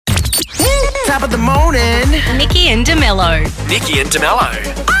top of the morning. Nikki and Mello. Nikki and Mello.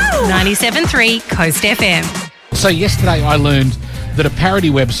 97.3 Coast FM. So yesterday I learned that a parody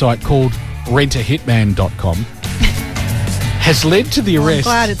website called rentahitman.com has led to the arrest...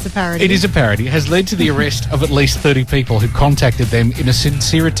 I'm glad it's a parody. It is a parody. Has led to the arrest of at least 30 people who contacted them in a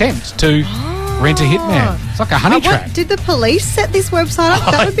sincere attempt to rent a hitman. It's like a honey trap. Did the police set this website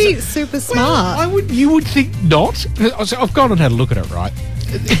up? That would be super smart. You would think not. I've gone and had a look at it, right?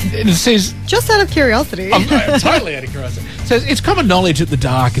 It says... Just out of curiosity. I'm totally out of curiosity. It says, it's common knowledge that the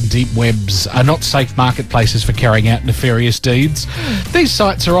dark and deep webs are not safe marketplaces for carrying out nefarious deeds. These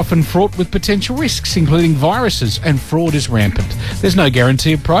sites are often fraught with potential risks, including viruses, and fraud is rampant. There's no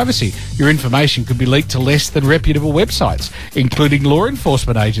guarantee of privacy. Your information could be leaked to less than reputable websites, including law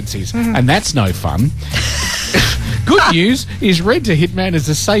enforcement agencies, and that's no fun. Good news is Rent a Hitman is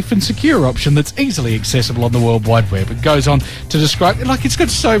a safe and secure option that's easily accessible on the World Wide Web. It goes on to describe, it's got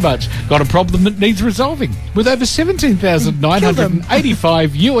so much. Got a problem that needs resolving. With over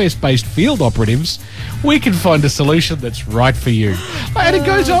 17,985 US-based field operatives, we can find a solution that's right for you. And it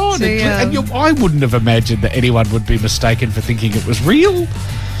goes on. I wouldn't have imagined that anyone would be mistaken for thinking it was real.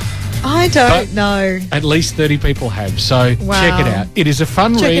 I don't know. At least 30 people have. So check it out. It is a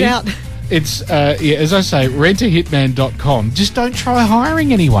fun read. Check it out. It's, as I say, rentahitman.com. Just don't try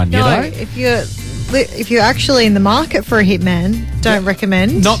hiring anyone, you know? If you're actually in the market for a hitman, don't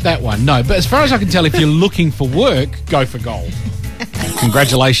recommend. Not that one, no. But as far as I can tell, if you're looking for work, go for gold.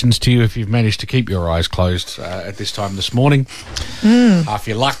 Congratulations to you if you've managed to keep your eyes closed at this time this morning. Half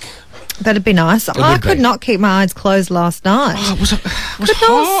your luck. That'd be nice. I could not keep my eyes closed last night. Oh, was could hot.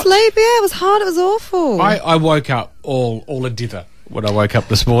 not sleep. Yeah, it was hot. It was awful. I woke up all a dither when I woke up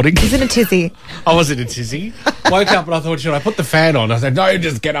this morning. Was in a tizzy. I was in a tizzy. Woke up and I thought, should I put the fan on? I said, no,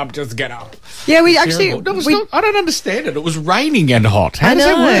 just get up, just get up. Yeah, we actually... No, I don't understand it. It was raining and hot. How does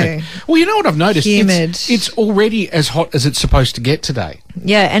that work? Well, you know what I've noticed? Humid. It's already as hot as it's supposed to get today.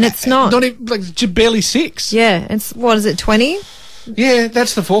 Yeah, and it's not. Not even, barely 6. Yeah, it's, what is it, 20? Yeah,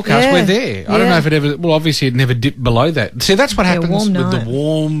 that's the forecast. Yeah. We're there. I don't know if it ever... Well, obviously it never dipped below that. See, that's what happens with the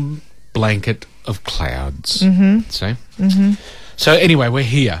warm blanket of clouds. Mm-hmm. See? Mm-hmm. So anyway, we're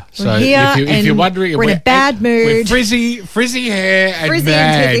here. So if you're wondering, we're in a bad mood. We're frizzy hair and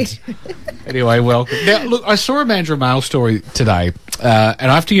mad. Anyway, welcome. Now, look, I saw a Mandurah Mail story today,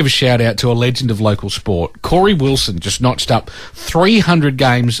 and I have to give a shout out to a legend of local sport. Corey Wilson just notched up 300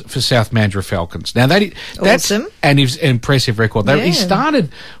 games for South Mandurah Falcons. Now that's awesome. An impressive record. He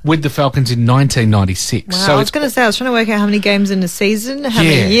started with the Falcons in 1996. Wow, so I was going to say, I was trying to work out how many games in a season, how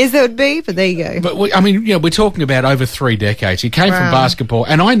many years that would be, but there you go. But we're talking about over 3 decades. He came from basketball,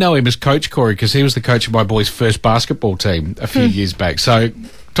 and I know him as Coach Corey because he was the coach of my boys' first basketball team a few years back. So,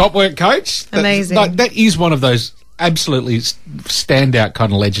 top work, Coach. Amazing. That is one of those absolutely standout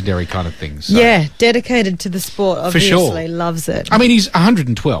kind of legendary kind of things. So. Yeah, dedicated to the sport, obviously. For sure. Loves it. I mean, he's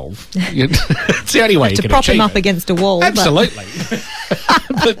 112. It's the only way you can prop him up it. against a wall. Absolutely.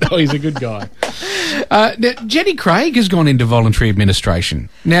 But no, he's a good guy. Now, Jenny Craig has gone into voluntary administration.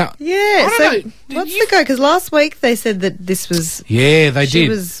 Now, yeah, what's the go? Because last week they said that this was... Yeah, they did.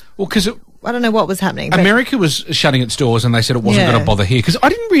 Well, because... I don't know what was happening. America was shutting its doors and they said it wasn't going to bother here. Because I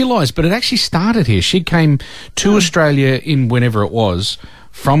didn't realise, but it actually started here. She came to Australia in whenever it was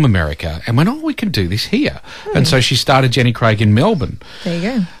from America and went, we can do this here. And so she started Jenny Craig in Melbourne. There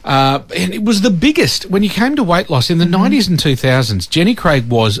you go. And it was the biggest. When you came to weight loss in the 90s and 2000s, Jenny Craig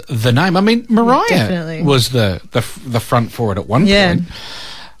was the name. I mean, Mariah was the front for it at one point.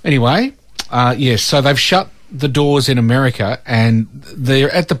 Anyway, so they've shut the doors in America, and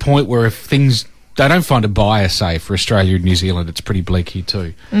they're at the point where if they don't find a buyer, say, for Australia and New Zealand, it's pretty bleak here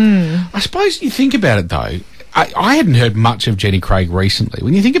too. I suppose you think about it, though, I hadn't heard much of Jenny Craig recently.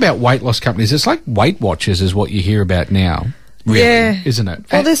 When you think about weight loss companies, it's like Weight Watchers is what you hear about now, really, isn't it?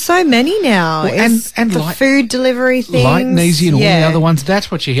 Well, there's so many now. And the food delivery things. Light and Easy and all the other ones,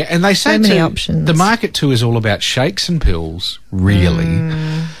 that's what you hear. And they say so many options. The market too is all about shakes and pills, really.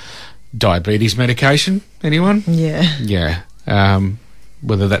 Diabetes medication, anyone? Yeah.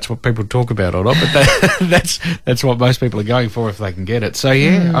 Whether that's what people talk about or not, but that's what most people are going for if they can get it. So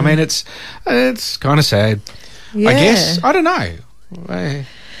I mean, it's kind of sad. I guess I don't know.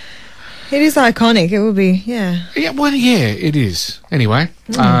 It is iconic. It will be, Yeah, well, it is. Anyway.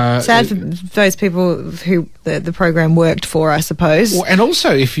 Sad for those people who the program worked for, I suppose. Well, and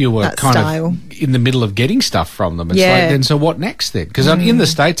also if you were of in the middle of getting stuff from them, it's like, then so what next then? Because in the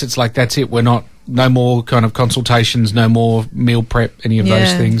States, it's like, that's it. We're not, no more kind of consultations, no more meal prep, any of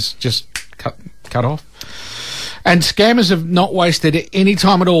those things. Just cut off. And scammers have not wasted any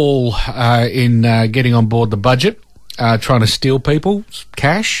time at all in getting on board the budget. trying to steal people's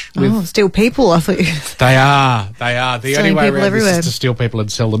cash. Steal people, I thought. They are. The only way around everywhere. this is to steal people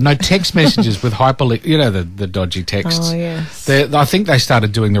and sell them. No, text messages with hyperlink, the dodgy texts. Oh, yes. I think they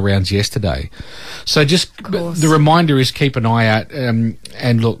started doing the rounds yesterday. So just the reminder is keep an eye out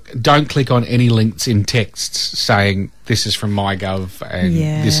and look, don't click on any links in texts saying this is from MyGov and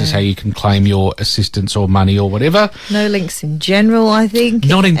this is how you can claim your assistance or money or whatever. No links in general, I think.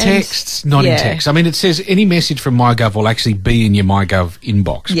 Not in texts. Not in text. I mean, it says any message from MyGov will actually be in your MyGov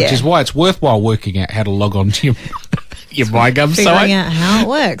inbox, which is why it's worthwhile working out how to log on to your MyGov site. Figuring out how it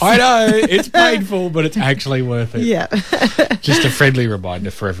works. I know, it's painful, but it's actually worth it. Yeah. Just a friendly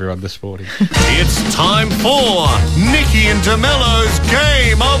reminder for everyone this morning. It's time for Nikki and Mello's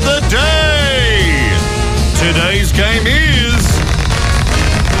Game of the Day. Today's game is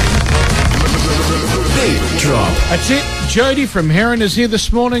Big Drop. That's it. Jody from Heron is here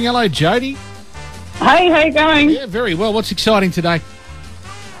this morning. Hello, Jody. Hey, how you going? Yeah, very well. What's exciting today?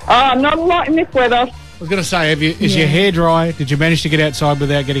 Not a lot in this weather. I was going to say, is your hair dry? Did you manage to get outside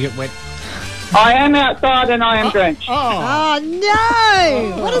without getting it wet? I am outside and I am drenched. Oh,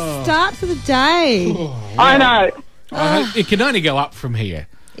 no. What a start to the day. I know. It can only go up from here.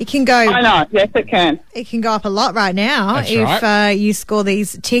 It can go. I know. Yes, it can. It can go up a lot right now. That's if right. You score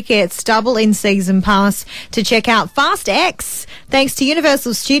these tickets, double in-season pass to check out Fast X, thanks to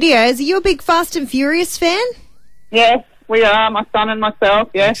Universal Studios. Are you a big Fast and Furious fan? Yes, we are. My son and myself.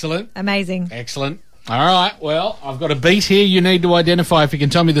 Yes. Excellent. Amazing. Excellent. All right, well, I've got a beat here you need to identify. If you can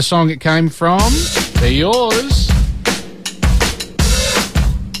tell me the song it came from, they're yours.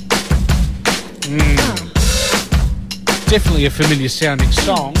 Definitely a familiar sounding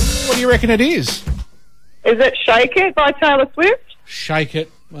song. What do you reckon it is? Is it Shake It by Taylor Swift? Shake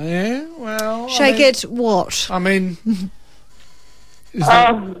It. Yeah, well... Shake it what? I mean... Is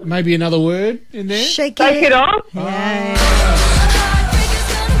there maybe another word in there? Shake Shake it off? Yeah.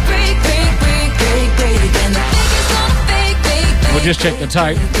 We'll just check the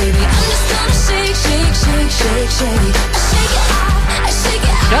tape.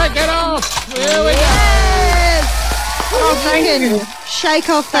 Shake it off! There we go! You can shake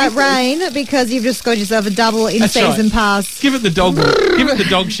off that rain because you've just got yourself a double in-season pass. Give it the dog. Give it the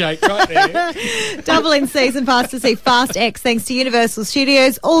dog shake right there. Double in-season pass to see Fast X thanks to Universal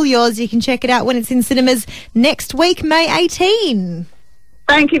Studios. All yours. You can check it out when it's in cinemas next week, May 18.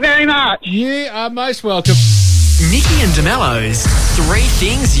 Thank you very much. You are most welcome. Nikki and DeMello's 3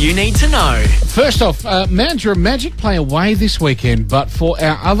 things you need to know. First off, Mandurah Magic play away this weekend, but for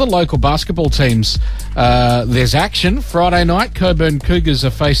our other local basketball teams, there's action. Friday night, Coburn Cougars are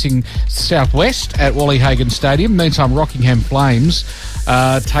facing Southwest at Wally Hagan Stadium. Meantime, Rockingham Flames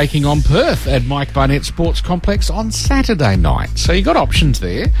taking on Perth at Mike Barnett Sports Complex on Saturday night. So you got options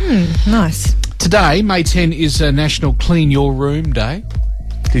there. Nice. Today, May 10, is National Clean Your Room Day.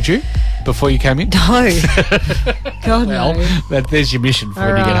 Did you? Before you came in? No. God, Well, no. there's your mission for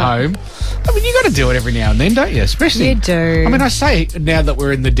when you get Alright. home. I mean, you got to do it every now and then, don't you? Especially, You do. I mean, I say now that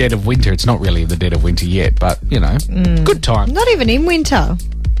we're in the dead of winter, it's not really in the dead of winter yet, but you know, good time. Not even in winter.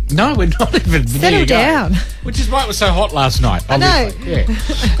 No, we're not even. There you go. down. Which is why it was so hot last night. I know. obviously.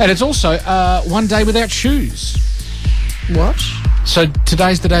 Yeah. And it's also one day without shoes. What? So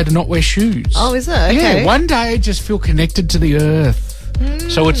today's the day to not wear shoes. Oh, is it? Okay. Yeah, one day just feel connected to the earth.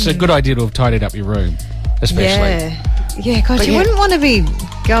 So it's a good idea to have tidied up your room, especially. Yeah, God, you wouldn't want to be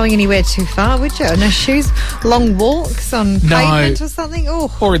going anywhere too far, would you? No shoes, long walks on pavement or something.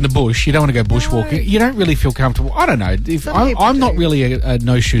 Oh, Or in the bush. You don't want to go bushwalking. You don't really feel comfortable. I don't know. If Some people I'm not do. really a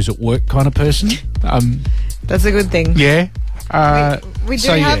no shoes at work kind of person. that's a good thing. Yeah. We do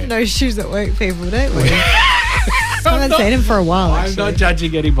so, have yeah. no shoes at work, people, don't we? I haven't seen them for a while, I'm actually. not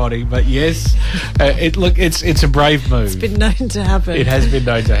judging anybody, but yes, it's a brave move. It's been known to happen. It has been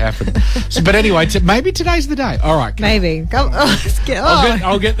known to happen. But anyway, maybe today's the day. All right. Maybe. Come, let's get,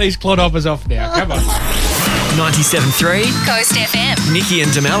 I'll get these clodhoppers off now. Come on. 97.3 Coast FM. Nikki and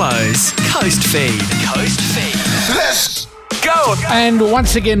DeMello's Coast Feed. Coast Feed. Let's go. And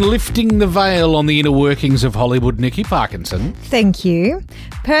once again, lifting the veil on the inner workings of Hollywood, Nikki Parkinson. Thank you.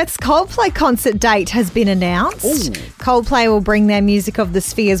 Perth's Coldplay concert date has been announced. Coldplay will bring their Music of the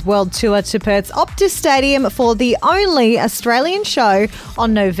Spheres World Tour to Perth's Optus Stadium for the only Australian show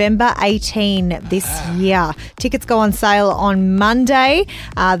on November 18 this year. Tickets go on sale on Monday.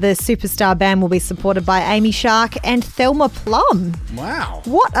 The superstar band will be supported by Amy Shark and Thelma Plum. Wow.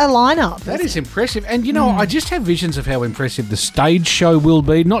 What a lineup. That is impressive. And, you know, I just have visions of how impressive the stage show will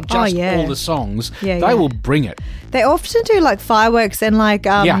be, not just all the songs. They will bring it. They often do like fireworks and like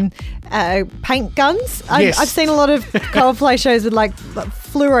paint guns. Yes. I've seen a lot of Coldplay shows with like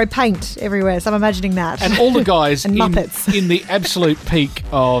fluoro paint everywhere. So I'm imagining that. And all the guys And Muppets. in the absolute peak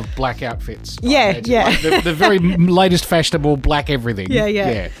of black outfits. I Yeah, imagine. yeah. Like the very latest fashionable black everything.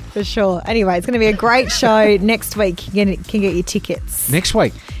 Yeah, for sure. Anyway, it's going to be a great show next week. You can get your tickets. Next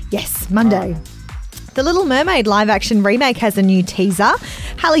week. Yes, Monday. The Little Mermaid live-action remake has a new teaser.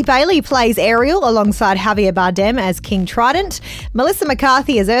 Halle Bailey plays Ariel alongside Javier Bardem as King Trident, Melissa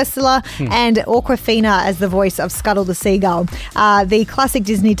McCarthy as Ursula, and Awkwafina as the voice of Scuttle the Seagull. The classic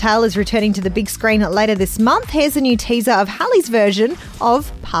Disney tale is returning to the big screen later this month. Here's a new teaser of Halle's version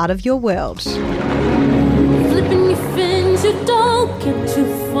of Part of Your World. Flipping your fins, you don't get too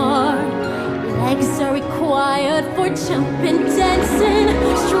far. Legs are required for jumping, dancing,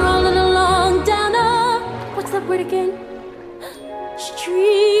 strolling along down what's that word again?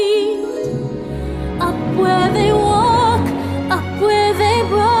 Street. Up where they walk, up where they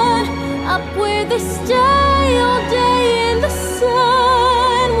run, up where they stay all day in the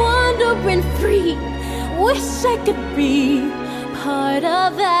sun, wandering free. Wish I could be part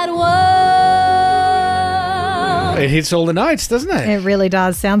of that world. It hits all the notes, doesn't it? It really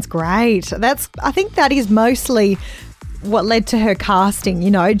does. Sounds great. I think that is mostly what led to her casting,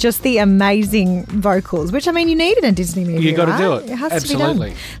 just the amazing vocals, which, I mean, you need in a Disney movie. You got to right? do it. It has Absolutely.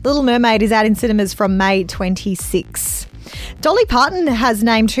 to be done. Little Mermaid is out in cinemas from May 26. Dolly Parton has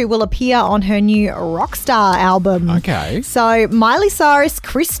named who will appear on her new Rockstar album. Okay. So Miley Cyrus,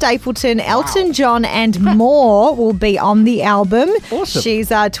 Chris Stapleton, Elton John and more will be on the album. Awesome. She's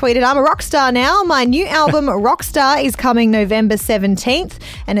tweeted, "I'm a rock star now. My new album Rockstar is coming November 17th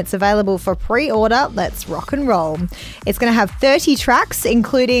and it's available for pre-order. Let's rock and roll." It's going to have 30 tracks,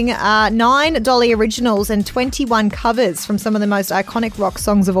 including 9 Dolly originals and 21 covers from some of the most iconic rock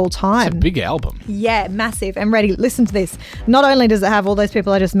songs of all time. It's a big album. Yeah, massive. And ready, listen to this. Not only does it have all those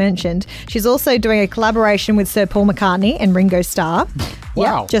people I just mentioned, she's also doing a collaboration with Sir Paul McCartney and Ringo Starr.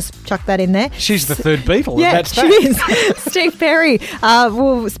 Wow. Yep, just chuck that in there. She's the third Beatle. Yeah, That's she is. Steve Perry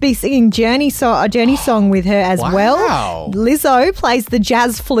will be singing a Journey song with her as Wow. well. Lizzo plays the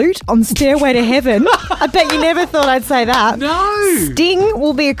jazz flute on Stairway to Heaven. I bet you never thought I'd say that. No. Sting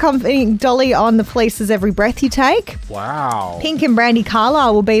will be accompanying Dolly on The Police's Every Breath You Take. Wow. Pink and Brandy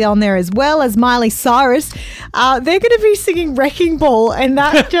Carlisle will be on there as well as Miley Cyrus. They're going to be singing Wrecking Ball, and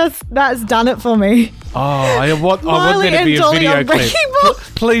that's done it for me. Oh, I want Miley there to be and a Dolly video on clip. Wrecking Ball.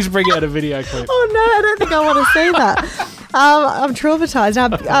 Please bring out a video clip. Oh no, I don't think I want to see that. I'm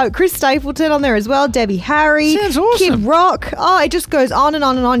traumatized. Now, Chris Stapleton on there as well, Debbie Harry, Sounds awesome. Kid Rock. Oh, it just goes on and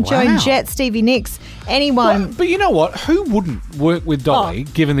on and on. Wow. Joan Jett, Stevie Nicks, anyone. But you know what? Who wouldn't work with Dolly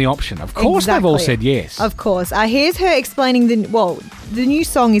given the option? Of course they've all said yes. Of course. Here's her explaining the new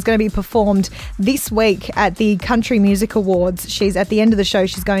song is going to be performed this week at the Country Music Awards. She's at the end of the show.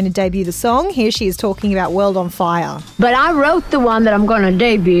 She's going to debut the song. Here she is talking about World on Fire. But I wrote the one that I'm going to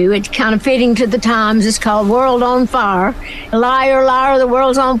debut. It's kind of fitting to the times. It's called World on Fire. Liar, liar, the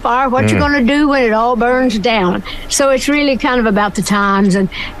world's on fire. What you going to do when it all burns down? So it's really kind of about the times and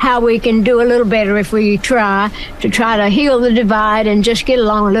how we can do a little better if we try to heal the divide and just get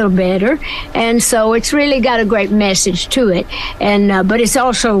along a little better. And so it's really got a great message to it. And but it's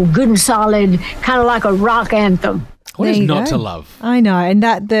also good and solid, kind of like a rock anthem. What There is you not go. to love? I know, and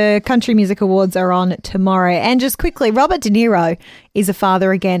that the Country Music Awards are on tomorrow. And just quickly, Robert De Niro is a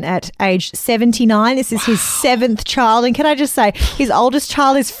father again at age 79. This is his 7th child. And can I just say, his oldest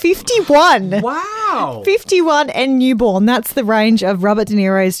child is 51. Wow. 51 and newborn. That's the range of Robert De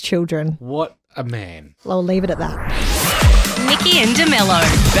Niro's children. What a man. I'll leave it at that. Nikki and DeMello.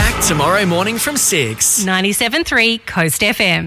 Back tomorrow morning from 6. 97.3 Coast FM.